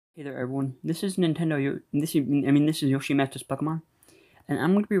Hey there, everyone. This is this is Yoshi Master's Pokemon, and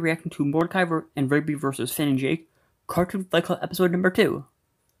I'm going to be reacting to Mordecai and Rigby versus Finn and Jake, Cartoon Fight Club episode number 2.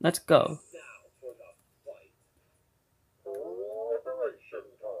 Let's go.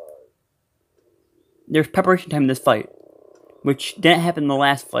 There's preparation time in this fight, which didn't happen in the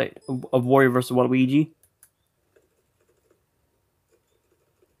last fight of Warrior versus Waluigi.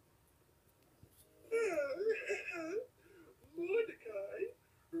 Mordecai,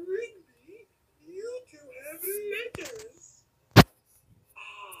 Rigby, you two have letters.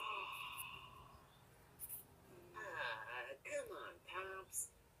 Come on, Pops.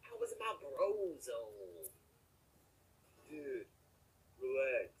 How was my brozo? Dude,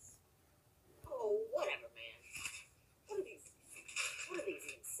 relax. Oh, whatever, man. What do these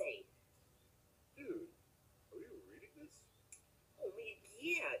even say? Dude, are you reading this? Oh, man,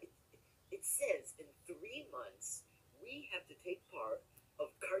 yeah. It says in 3 months, we have to take part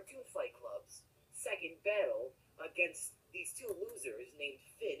of Cartoon Fight Club's second battle against these two losers named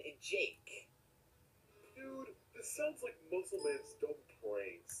Finn and Jake. Dude, this sounds like Muscle Man's dumb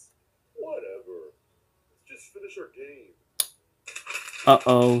pranks. Whatever. Let's just finish our game.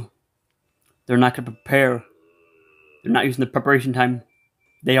 Uh-oh. They're not going to prepare. They're not using the preparation time.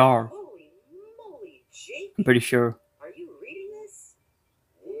 They are. Holy moly, Jake! I'm pretty sure. Are you reading this?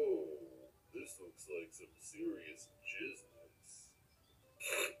 Whoa, this looks like some serious jizness.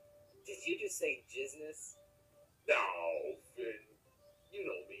 Did you just say jizness? No, Finn. You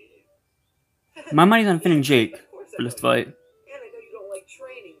know me. My money's on Finn and Jake for this fight. And I know you don't like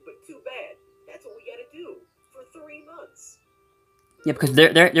training, but too bad. That's what we gotta do for 3 months. Yeah, because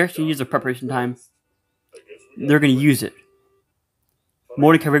they're actually use their preparation time. They're gonna use it.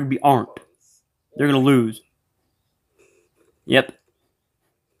 Mordecai and Rigby aren't. They're gonna lose. Yep.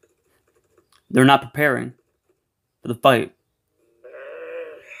 They're not preparing for the fight.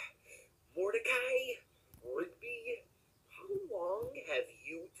 Mordecai, Rigby, how long have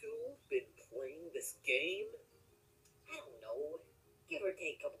you two been playing this game? I don't know. Give or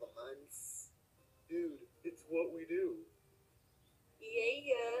take a couple of months. Dude, it's what we do.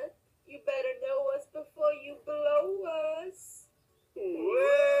 Yeah. You better know us before you blow us. Whoa!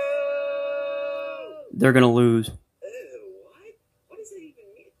 They're gonna lose. What? What does that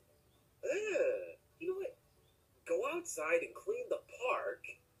even mean? You know what? Go outside and clean the park,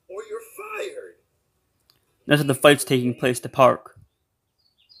 or you're fired. That's what the fight's taking place at the park.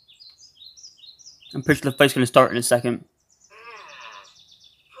 I'm pretty sure the fight's gonna start in a second.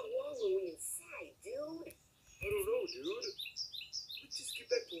 How long are we inside, dude? I don't know, dude. Let's just get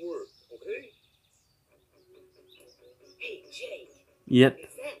back to work, okay? Hey, Jake. Yep.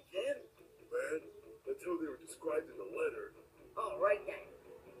 Is that them? Man, that's how they were described in the letter. All right then.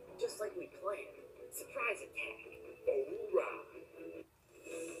 Just like we planned. Surprise attack. Alright.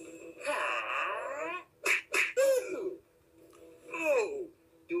 Ha! Oh,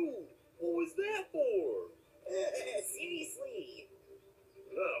 dude, what was that for? Seriously.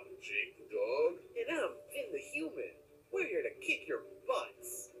 I'm Jake the dog. And I'm Finn the human. We're here to kick your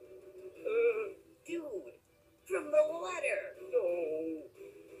butts. Dude, from the letter. No.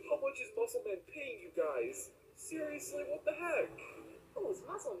 How much is Muscle Man paying you guys? Seriously, what the heck? Who's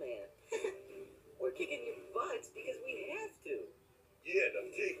Muscle Man? We're kicking your butts because we have to. Yeah, now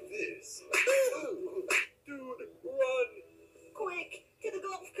take this. Dude, run. Quick, to the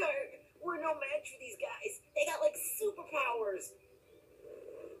golf cart. We're no match for these guys. They got like superpowers.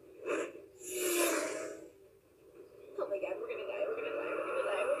 Oh my god, we're gonna die.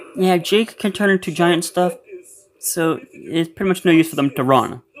 Yeah, Jake can turn into giant stuff, so it's pretty much no use for them to run.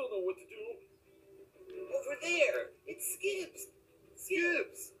 Don't know what to do. Over there, it's Skips.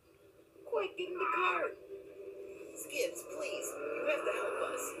 Skips. Quick, get in the cart. Skips, please, you have to help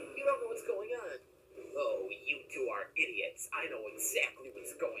us. You don't know what's going on. Oh, you two are idiots. I know exactly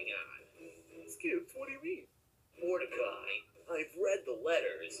what's going on. Skips, what do you mean? Mordecai, I've read the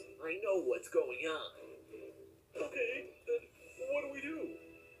letters. I know what's going on. Okay, then what do we do?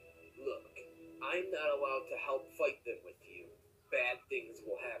 Look, I'm not allowed to help fight them with you. Bad things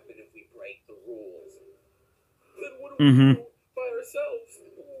will happen if we break the rules. Then what do we do by ourselves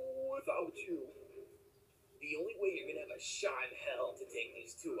without you? The only way you're gonna have a shot in hell to take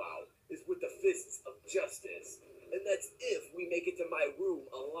these two out is with the fists of justice. And that's if we make it to my room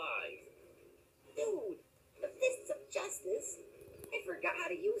alive. Dude, the fists of justice? I forgot how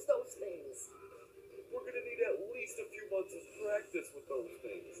to use those things. We're gonna need at least a few months of practice with those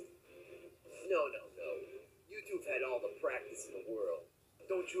things. No. You two've had all the practice in the world.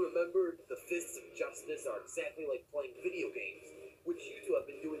 Don't you remember? The fists of justice are exactly like playing video games, which you two have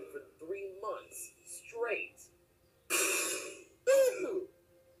been doing for 3 months straight.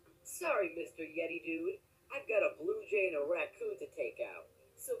 Sorry, Mr. Yeti Dude. I've got a blue jay and a raccoon to take out.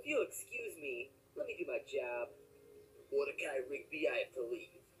 So if you'll excuse me, let me do my job. Mordecai, Rigby, I have to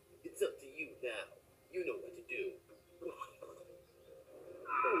leave. It's up to you now. You know what to do.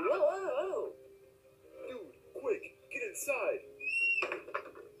 Whoa! Dude, quick, get inside.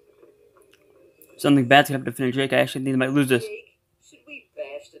 Something bad's gonna happen to Finn and Jake. I actually think they might lose this. Jake, should we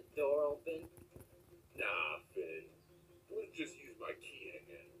bash the door open? Nah, Finn. Let's just use my key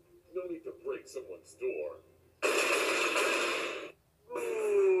again. No need to break someone's door.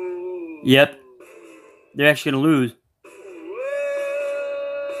 Yep. They're actually gonna lose.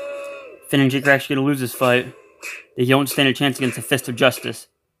 Finn and Jake are actually gonna lose this fight. They don't stand a chance against the Fist of Justice.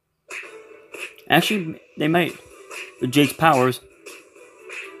 Actually, they might. With Jake's powers.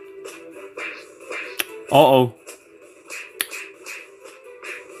 Uh-oh.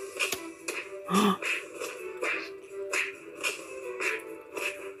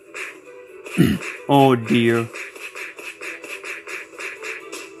 Oh dear.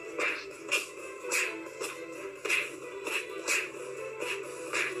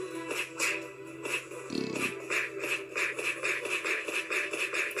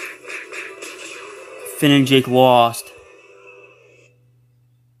 Finn and Jake lost.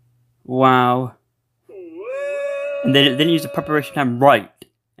 Wow. And they didn't use the preparation time right,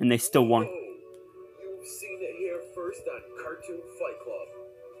 and they still won. You've seen it here first on Cartoon Fight Club.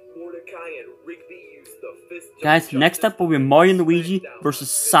 Mordecai and Rigby used the fist. Guys, next up will be Mario and Luigi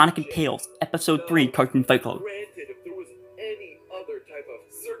versus Sonic and Tails, Episode 3, Cartoon Fight Club. Granted, if there was any other type of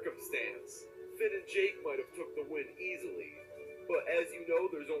circumstance, Finn and Jake might have took the win easily. But as you know,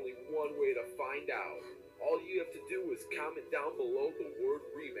 there's only one way to find out. All you have to do is comment down below the word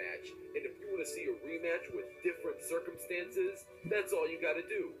rematch. And if you want to see a rematch with different circumstances, that's all you gotta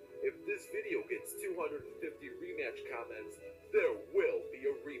do. If this video gets 250 rematch comments, there will be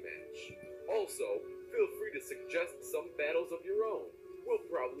a rematch. Also, feel free to suggest some battles of your own. We'll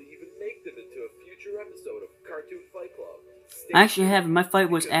probably even make them into a future episode of Cartoon Fight Club. I actually have, my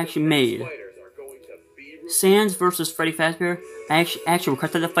fight was actually made. Sans versus Freddy Fazbear. I actually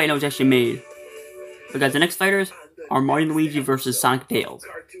requested the fight and it was actually made. But guys, the next fighters are Mario and Luigi versus Sonic and Tails.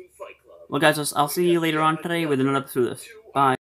 Well guys, I'll see you later on today with another episode of this. Bye.